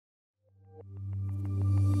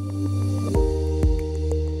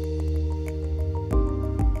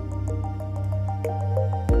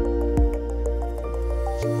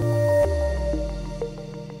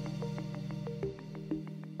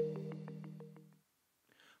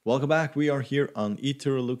Welcome back. We are here on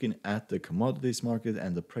eToro looking at the commodities market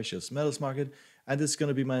and the precious metals market. And this is going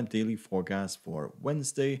to be my daily forecast for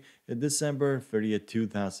Wednesday, December 30th,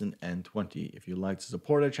 2020. If you'd like to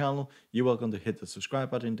support our channel, you're welcome to hit the subscribe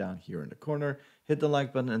button down here in the corner, hit the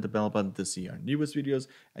like button and the bell button to see our newest videos.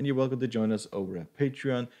 And you're welcome to join us over at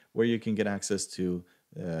Patreon, where you can get access to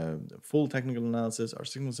full technical analysis, our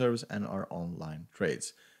signal service, and our online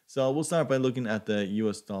trades. So we'll start by looking at the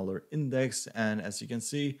US dollar index, and as you can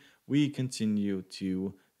see, we continue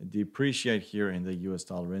to depreciate here in the US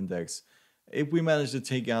dollar index. If we manage to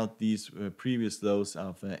take out these previous lows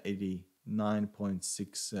of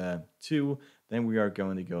 89.62, then we are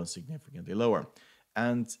going to go significantly lower.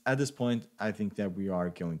 And at this point, I think that we are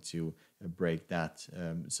going to break that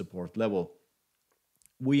support level.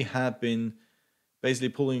 We have been basically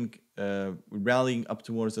pulling, rallying up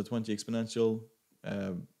towards the 20 exponential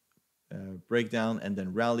breakdown, and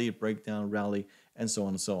then rally, breakdown, rally, and so on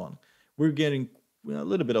and so on. We're getting a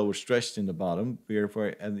little bit overstretched in the bottom.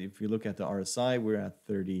 And if you look at the RSI, we're at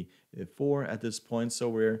 34 at this point, so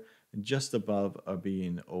we're just above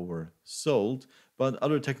being oversold. But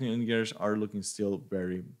other technical indicators are looking still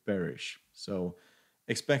very bearish. So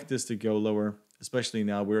expect this to go lower, especially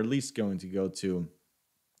now. We're at least going to go to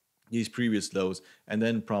these previous lows and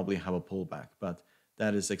then probably have a pullback, but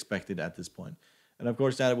that is expected at this point. And of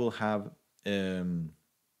course, that will have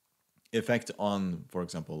effect on, for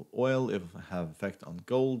example, oil. It will have effect on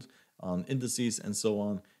gold, on indices, and so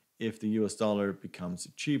on. If the US dollar becomes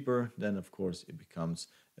cheaper, then of course it becomes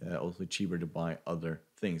also cheaper to buy other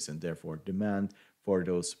things, and therefore demand for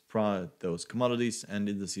those commodities and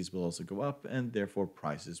indices will also go up, and therefore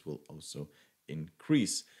prices will also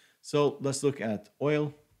increase. So let's look at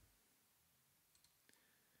oil.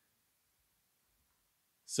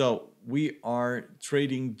 So we are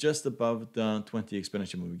trading just above the 20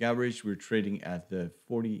 exponential moving average. We're trading at the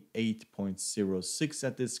 48.06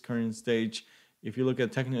 at this current stage. If you look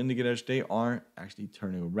at technical indicators, they are actually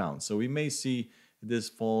turning around. So we may see this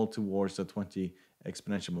fall towards the 20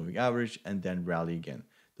 exponential moving average and then rally again.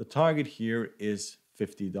 The target here is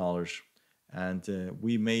 $50, and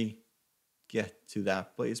we may get to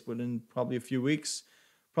that place within probably a few weeks.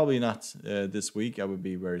 Probably not this week. I would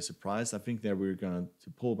be very surprised. I think that we're going to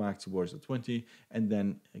pull back towards the 20 and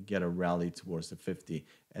then get a rally towards the 50.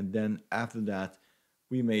 And then after that,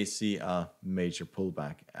 we may see a major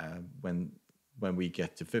pullback when we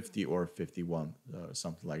get to 50 or 51,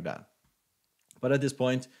 something like that. But at this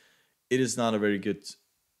point, it is not a very good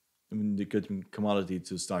commodity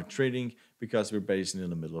to start trading because we're basically in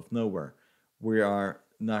the middle of nowhere. We are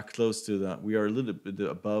not close to we are a little bit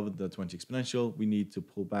above the 20 exponential. We need to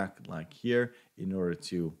pull back like here in order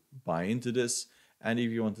to buy into this. And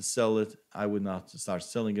if you want to sell it, I would not start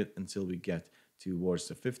selling it until we get towards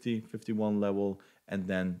the 50, 51 level, and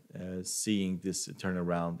then seeing this turn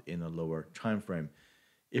around in a lower time frame.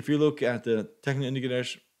 If you look at the technical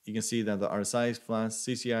indicators, you can see that the RSI is flat,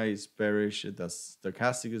 CCI is bearish, the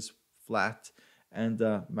stochastic is flat, and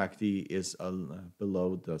the MACD is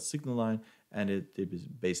below the signal line, and it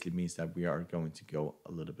basically means that we are going to go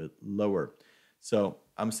a little bit lower. So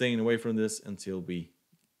I'm staying away from this until we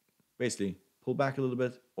basically pull back a little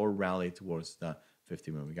bit or rally towards the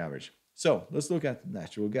 50 moving average. So let's look at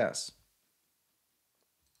natural gas.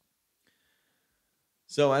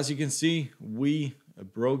 So as you can see, we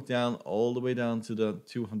broke down all the way down to the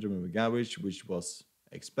 200 moving average, which was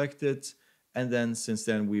expected. And then since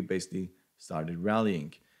then, we basically started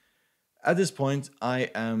rallying. At this point,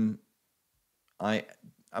 I'm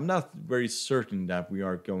not very certain that we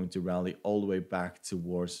are going to rally all the way back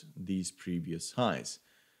towards these previous highs.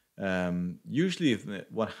 Usually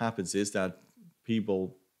what happens is that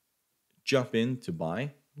people jump in to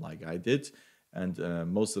buy, like I did, and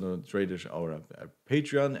most of the traders are at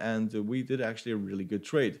Patreon, and we did actually a really good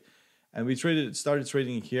trade. And we started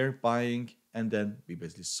trading here, buying, and then we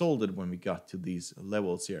basically sold it when we got to these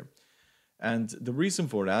levels here. And the reason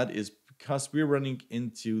for that is because we're running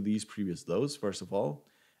into these previous lows, first of all,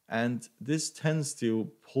 and this tends to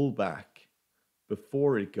pull back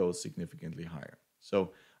before it goes significantly higher.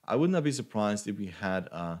 So I would not be surprised if we had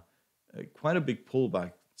quite a big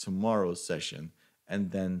pullback tomorrow's session and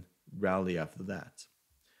then rally after that.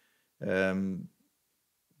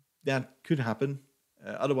 That could happen.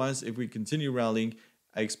 Otherwise, if we continue rallying,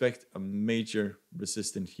 I expect a major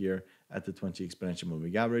resistance here at the 20 exponential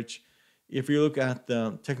moving average. If you look at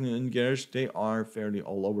the technical indicators, they are fairly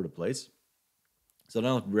all over the place. So they're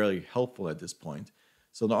not really helpful at this point.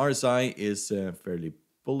 So the RSI is fairly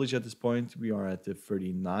bullish at this point. We are at the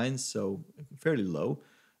 39, so fairly low.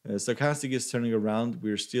 Stochastic is turning around.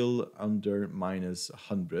 We're still under minus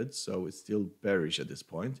 100, so it's still bearish at this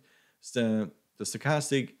point. The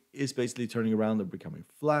stochastic is basically turning around and becoming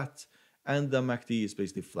flat, and the MACD is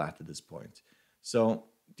basically flat at this point. So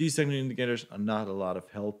these technical indicators are not a lot of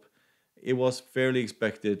help. It was fairly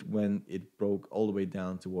expected when it broke all the way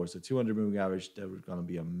down towards the 200 moving average. There was going to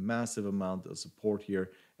be a massive amount of support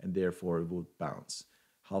here, and therefore it will bounce.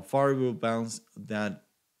 How far it will bounce, that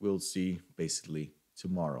we'll see basically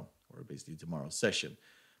tomorrow, or basically tomorrow's session.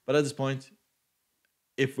 But at this point,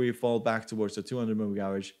 if we fall back towards the 200 moving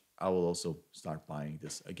average, I will also start buying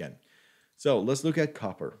this again. So let's look at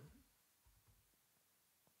copper.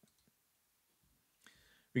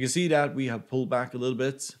 We can see that we have pulled back a little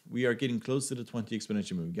bit. We are getting close to the 20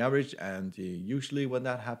 exponential moving average, and usually when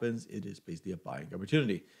that happens, it is basically a buying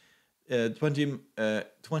opportunity. 20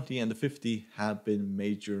 and the 50 have been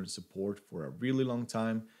major support for a really long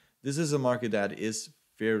time. This is a market that is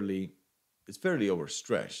fairly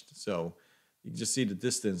overstretched. So you just see the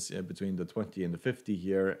distance between the 20 and the 50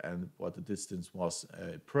 here, and what the distance was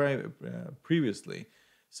previously.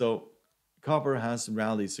 So copper has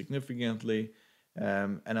rallied significantly.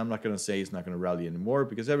 And I'm not going to say it's not going to rally anymore,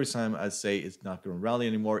 because every time I say it's not going to rally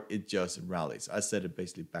anymore, it just rallies. I said it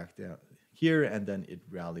basically back down here, and then it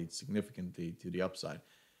rallied significantly to the upside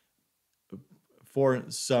for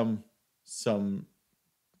some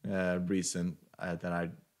reason that I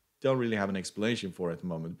don't really have an explanation for at the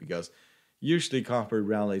moment, because usually copper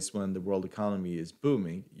rallies when the world economy is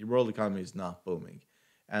booming. Your world economy is not booming.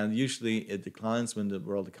 And usually it declines when the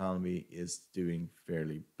world economy is doing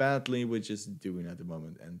fairly badly, which is doing at the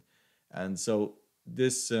moment. And so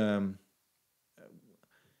this, whether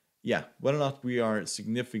or not we are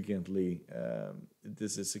significantly,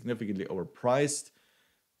 this is significantly overpriced,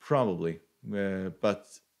 probably, but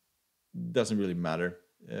doesn't really matter.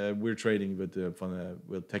 We're trading with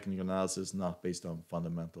technical analysis, not based on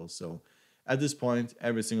fundamentals. So at this point,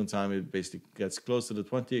 every single time it basically gets close to the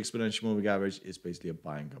 20 exponential moving average, it's basically a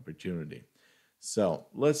buying opportunity. So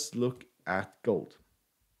let's look at gold.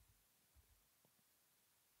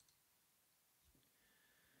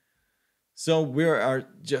 So we are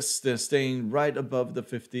just staying right above the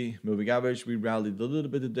 50 moving average. We rallied a little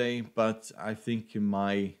bit today, but I think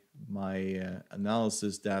my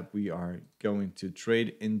analysis that we are going to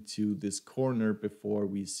trade into this corner before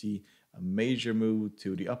we see a major move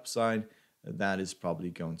to the upside, that is probably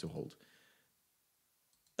going to hold.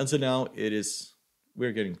 And so now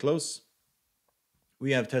we're getting close.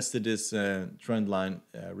 We have tested this trend line,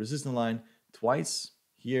 resistance line twice,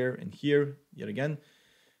 here and here, yet again,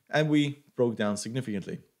 and we broke down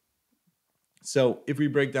significantly. So if we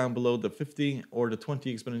break down below the 50 or the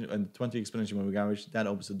 20 exponential moving average, that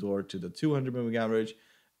opens the door to the 200 moving average.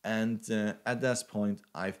 And at that point,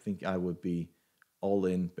 I think I would be all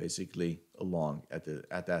in, basically along at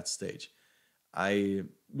that stage. I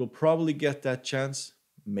will probably get that chance,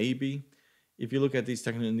 maybe. If you look at these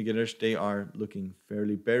technical indicators, they are looking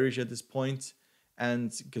fairly bearish at this point.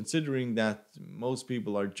 And considering that most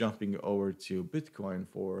people are jumping over to Bitcoin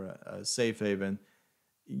for a safe haven,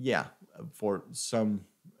 for some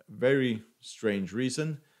very strange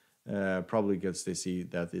reason, probably because they see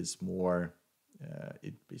that is more,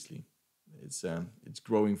 it's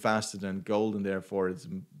growing faster than gold, and therefore it's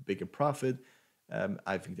a bigger profit.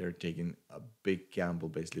 I think they're taking a big gamble,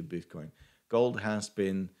 basically Bitcoin. Gold has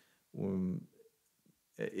been,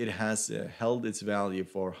 it has held its value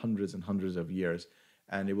for hundreds and hundreds of years,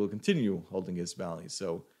 and it will continue holding its value.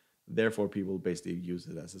 So therefore, people basically use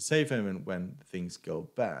it as a safe haven when things go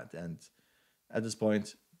bad. And at this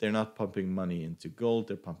point, they're not pumping money into gold,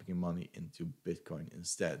 they're pumping money into Bitcoin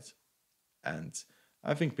instead. And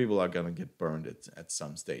I think people are going to get burned at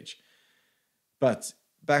some stage. But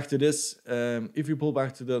back to this, if you pull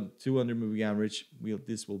back to the 200 moving average,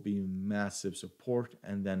 this will be massive support,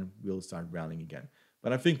 and then we'll start rallying again.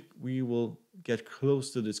 But I think we will get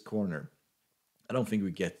close to this corner. I don't think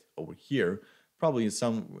we get over here. Probably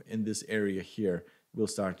in this area here, we'll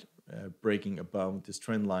start breaking above this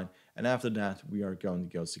trend line. And after that, we are going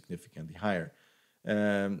to go significantly higher.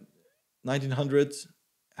 1900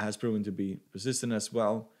 has proven to be resistant as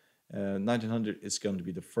well. 1900 is going to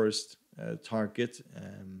be the first target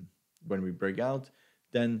when we break out.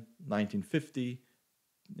 Then 1950,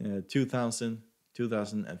 2000,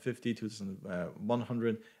 2050,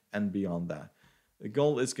 2100, and beyond that. The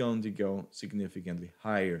gold is going to go significantly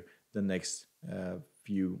higher the next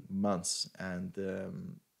few months, and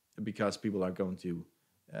because people are going to,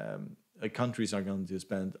 countries are going to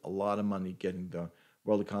spend a lot of money getting the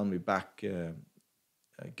world economy back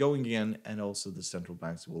going again, and also the central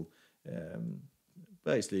banks will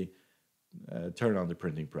basically turn on the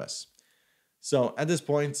printing press. So at this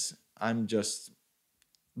point, I'm just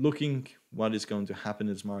looking what is going to happen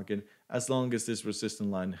in this market. As long as this resistance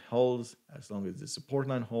line holds, as long as this support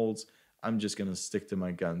line holds, I'm just going to stick to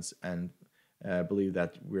my guns and believe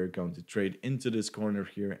that we're going to trade into this corner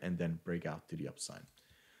here and then break out to the upside.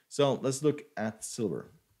 So let's look at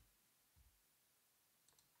silver.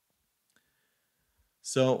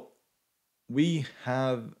 So we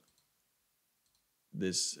have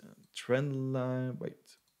this trend line,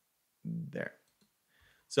 wait, there.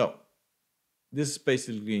 So this is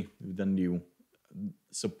basically the new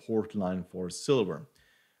support line for silver.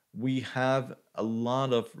 We have a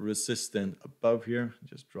lot of resistance above here.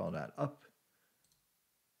 Just draw that up.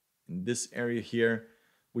 In this area here,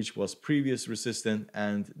 which was previous resistance,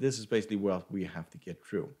 and this is basically what we have to get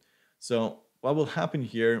through. So what will happen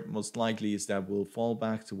here most likely is that we'll fall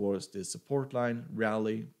back towards the support line,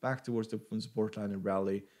 rally, back towards the support line and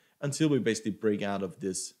rally until we basically break out of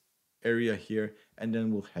this area here, and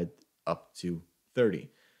then we'll head up to 30.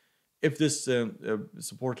 If this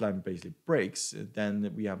support line basically breaks,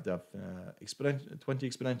 then we have the 20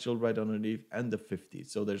 exponential right underneath and the 50.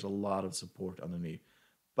 So there's a lot of support underneath.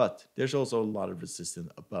 But there's also a lot of resistance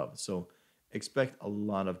above. So expect a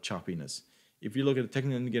lot of choppiness. If you look at the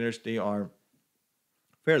technical indicators, they are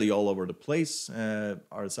fairly all over the place.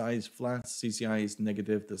 RSI is flat, CCI is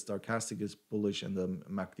negative, the stochastic is bullish, and the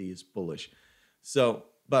MACD is bullish. So,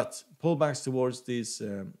 but pullbacks towards this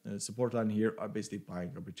support line here are basically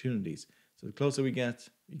buying opportunities. So the closer we get,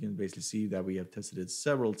 you can basically see that we have tested it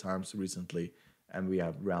several times recently, and we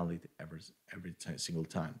have rallied every single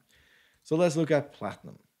time. So let's look at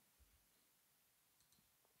platinum.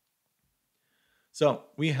 So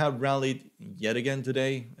we have rallied yet again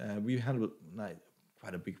today. We had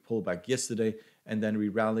quite a big pullback yesterday, and then we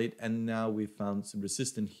rallied, and now we found some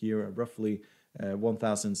resistance here at roughly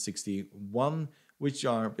 1061, which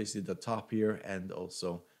are basically the top here and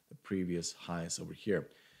also the previous highs over here.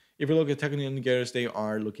 If you look at technical indicators, they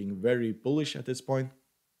are looking very bullish at this point.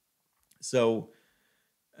 So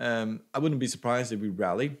I wouldn't be surprised if we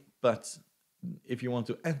rally, but if you want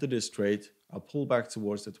to enter this trade, a pullback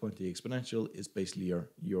towards the 20 exponential is basically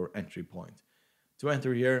your entry point. To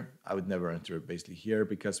enter here, I would never enter basically here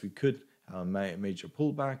because we could have a major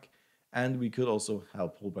pullback, and we could also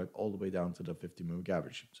have pullback all the way down to the 50-moving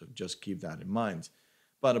average. So just keep that in mind.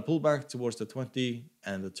 But a pullback towards the 20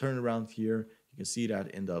 and the turnaround here, you can see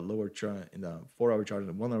that in the lower chart, in the 4-hour chart and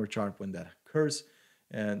the 1-hour chart when that occurs.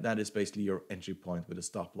 And that is basically your entry point with a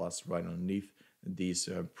stop loss right underneath these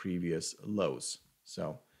previous lows.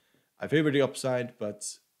 So I favor the upside,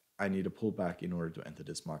 but I need a pullback in order to enter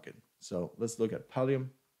this market. So let's look at Pallium.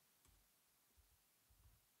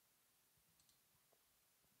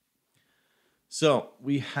 So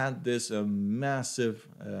we had this massive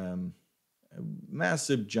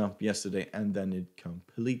jump yesterday, and then it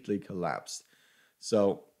completely collapsed.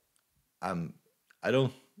 So I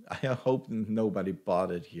hope nobody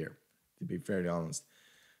bought it here, to be fairly honest.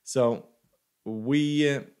 So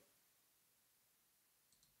I've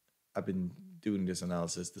been doing this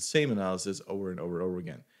analysis, the same analysis over and over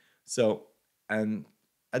again. So, and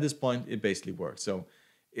at this point, it basically works. So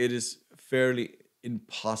it is fairly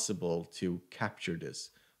impossible to capture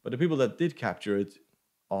this. But the people that did capture it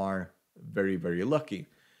are very, very lucky,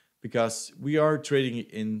 because we are trading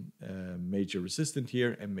in major resistance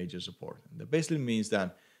here and major support. And that basically means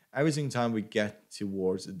that every single time we get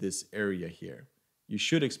towards this area here, you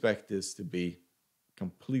should expect this to be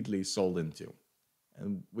completely sold into,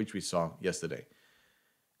 and which we saw yesterday.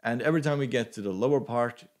 And every time we get to the lower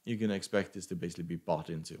part, you can expect this to basically be bought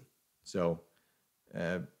into. So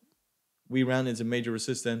we ran into major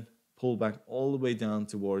resistance, pulled back all the way down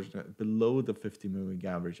towards below the 50-moving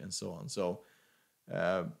average and so on. So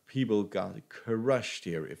people got crushed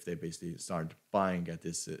here if they basically start buying at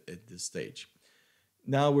this stage.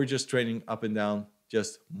 Now we're just trading up and down,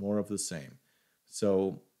 just more of the same.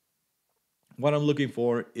 So what I'm looking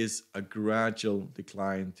for is a gradual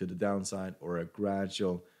decline to the downside, or a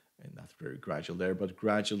gradual, and not very gradual there, but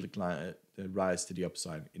gradual decline, rise to the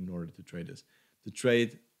upside in order to trade this. To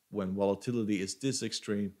trade when volatility is this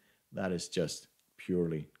extreme, that is just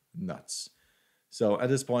purely nuts. So at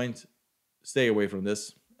this point, stay away from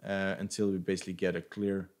this until we basically get a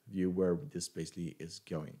clear view where this basically is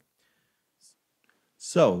going.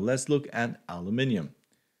 So let's look at aluminium.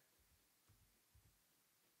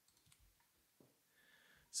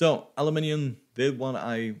 So aluminium did what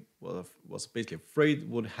I was basically afraid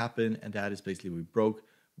would happen, and that is basically we broke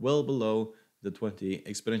well below the 20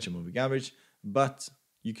 exponential moving average, but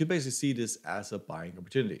you could basically see this as a buying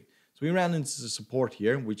opportunity. So we ran into the support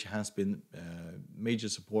here, which has been major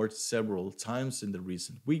support several times in the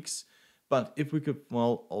recent weeks. But if we could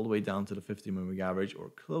fall all the way down to the 50-moving average or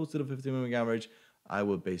close to the 50-moving average, I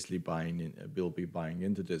will basically be buying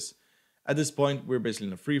into this. At this point, we're basically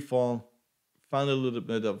in a free fall. Found a little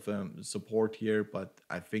bit of support here, but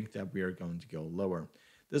I think that we are going to go lower.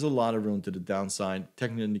 There's a lot of room to the downside.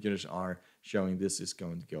 Technical indicators are showing this is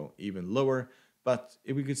going to go even lower. But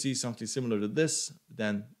if we could see something similar to this,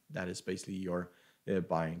 then that is basically your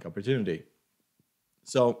buying opportunity.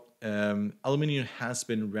 So aluminium has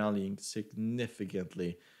been rallying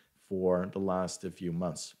significantly for the last few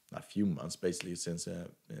months, basically since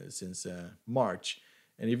March.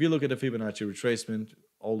 And if you look at the Fibonacci retracement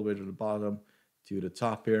all the way to the bottom to the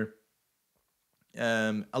top here,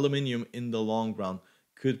 aluminium in the long run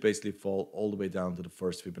could basically fall all the way down to the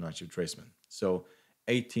first Fibonacci retracement. So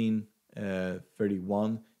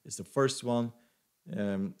 1831 is the first one.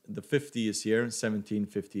 The 50 is here,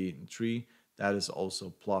 1753. That is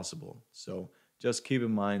also plausible. So just keep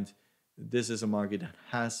in mind, this is a market that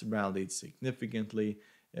has rallied significantly.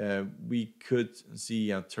 We could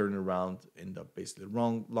see a turnaround in the basically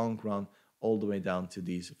long run all the way down to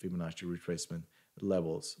these Fibonacci retracement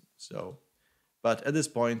levels. So, but at this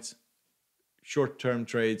point, short-term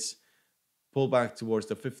trades pull back towards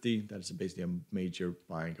the 50. That is basically a major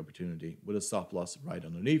buying opportunity with a stop loss right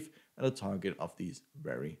underneath and a target of these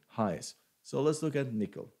very highs. So let's look at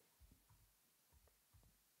nickel.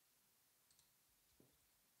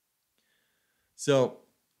 So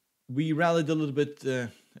we rallied a little bit,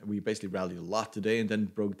 we basically rallied a lot today and then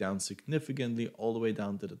broke down significantly all the way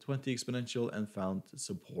down to the 20 exponential and found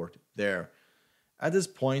support there. At this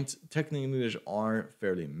point, technical indicators are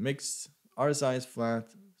fairly mixed. RSI is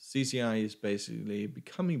flat, CCI is basically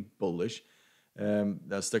becoming bullish, the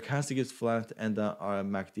stochastic is flat, and the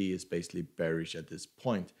MACD is basically bearish at this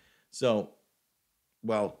point. So,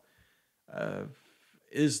 well, it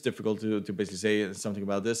is difficult to basically say something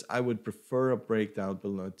about this. I would prefer a breakdown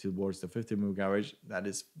below towards the 50-moving average. That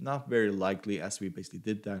is not very likely, as we basically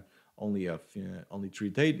did that only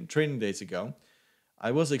 3 trading days ago. I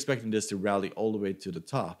was expecting this to rally all the way to the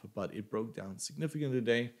top, but it broke down significantly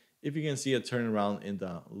today. If you can see a turnaround in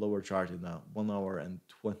the lower chart in the 1 hour and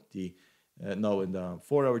 20, in the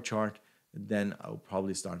 4-hour chart, then I'll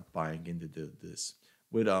probably start buying into this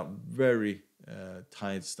with a very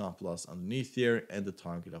tight stop loss underneath here and the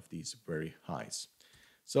target of these very highs.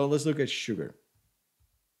 So let's look at sugar.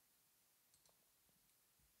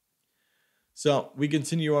 So we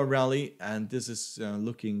continue our rally, and this is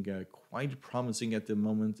looking quite promising at the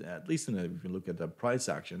moment, at least if you look at the price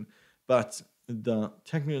action. But the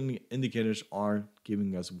technical indicators are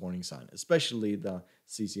giving us warning signs, especially the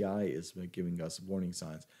CCI is giving us warning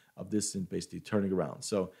signs of this and basically turning around.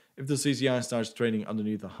 So if the CCI starts trading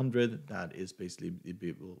underneath 100, that is basically,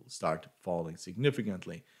 it will start falling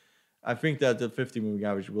significantly. I think that the 50-moving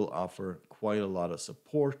average will offer quite a lot of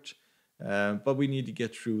support, but we need to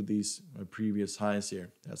get through these previous highs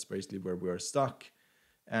here. That's basically where we are stuck.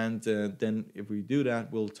 And then if we do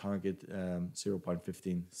that, we'll target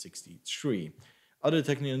 0.1563. Other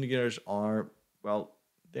technical indicators are, well,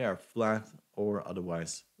 they are flat or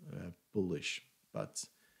otherwise bullish. But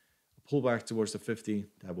a pullback towards the 50,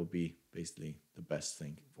 that will be basically the best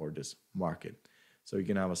thing for this market. So you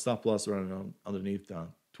can have a stop loss running underneath the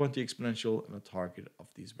 20 exponential and a target of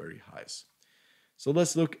these very highs. So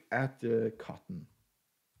let's look at the cotton.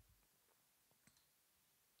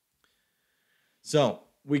 So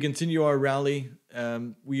we continue our rally.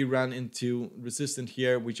 We ran into resistance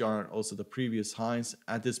here, which are also the previous highs.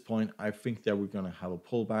 At this point, I think that we're going to have a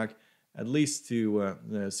pullback at least to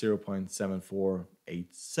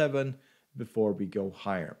 0.7487 before we go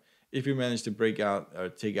higher. If we manage to break out or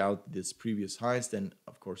take out this previous highs, then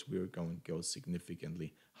of course we are going to go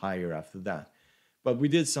significantly higher after that. But we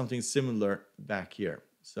did something similar back here.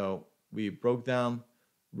 So we broke down,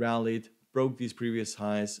 rallied, broke these previous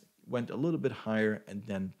highs, went a little bit higher, and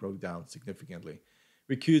then broke down significantly.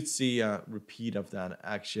 We could see a repeat of that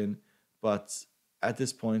action, but at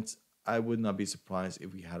this point, I would not be surprised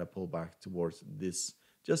if we had a pullback towards this,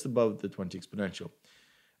 just above the 20 exponential.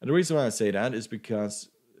 And the reason why I say that is because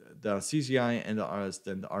the CCI and the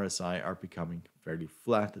RSI are becoming fairly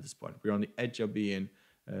flat at this point. We're on the edge of being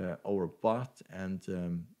overbought, and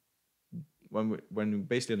when we're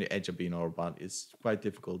basically on the edge of being overbought, it's quite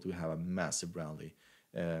difficult to have a massive rally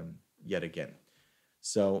yet again.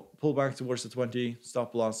 So pull back towards the 20,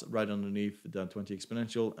 stop loss right underneath the 20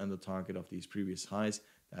 exponential and the target of these previous highs.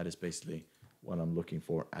 That is basically what I'm looking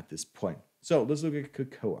for at this point. So let's look at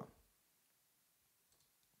cocoa.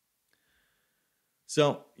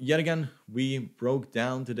 So yet again, we broke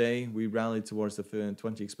down today. We rallied towards the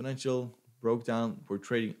 20 exponential, broke down. We're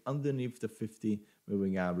trading underneath the 50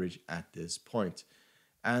 moving average at this point.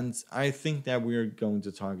 And I think that we're going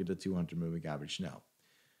to target the 200 moving average now.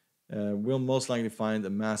 We'll most likely find a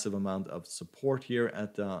massive amount of support here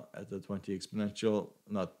at the 20 exponential,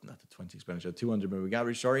 not the 20 exponential, 200 moving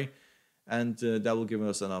average, sorry. And that will give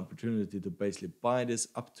us an opportunity to basically buy this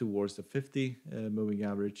up towards the 50 moving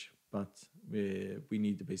average. But we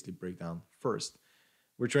need to basically break down first.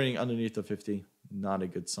 We're trading underneath the 50, not a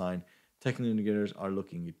good sign. Technical indicators are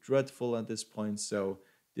looking dreadful at this point, so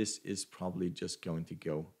this is probably just going to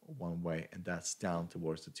go one way, and that's down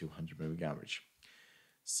towards the 200 moving average.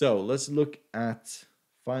 So let's look at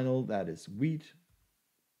final, that is wheat.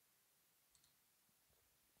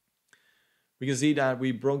 We can see that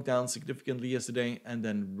we broke down significantly yesterday and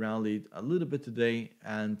then rallied a little bit today.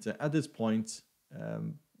 And at this point,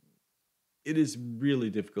 it is really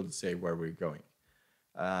difficult to say where we're going.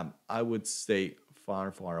 I would stay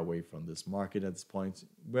far, far away from this market at this point.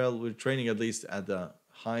 Well, we're trading at least at the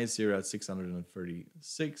highs here at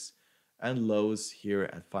 636 and lows here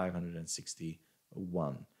at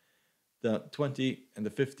 561. The 20 and the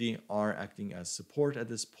 50 are acting as support at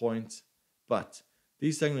this point, but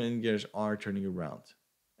these technical indicators are turning around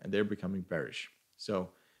and they're becoming bearish. So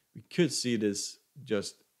we could see this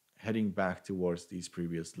just heading back towards these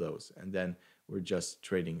previous lows, and then we're just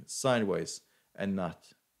trading sideways and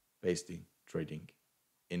not basically trading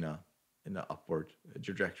in an upward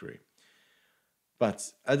trajectory.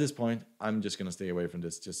 But at this point, I'm just going to stay away from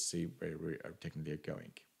this just to see where we are technically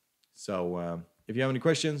going. So if you have any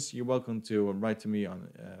questions, you're welcome to write to me on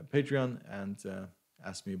Patreon and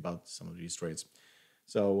ask me about some of these trades.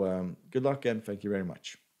 So good luck and thank you very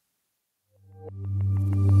much.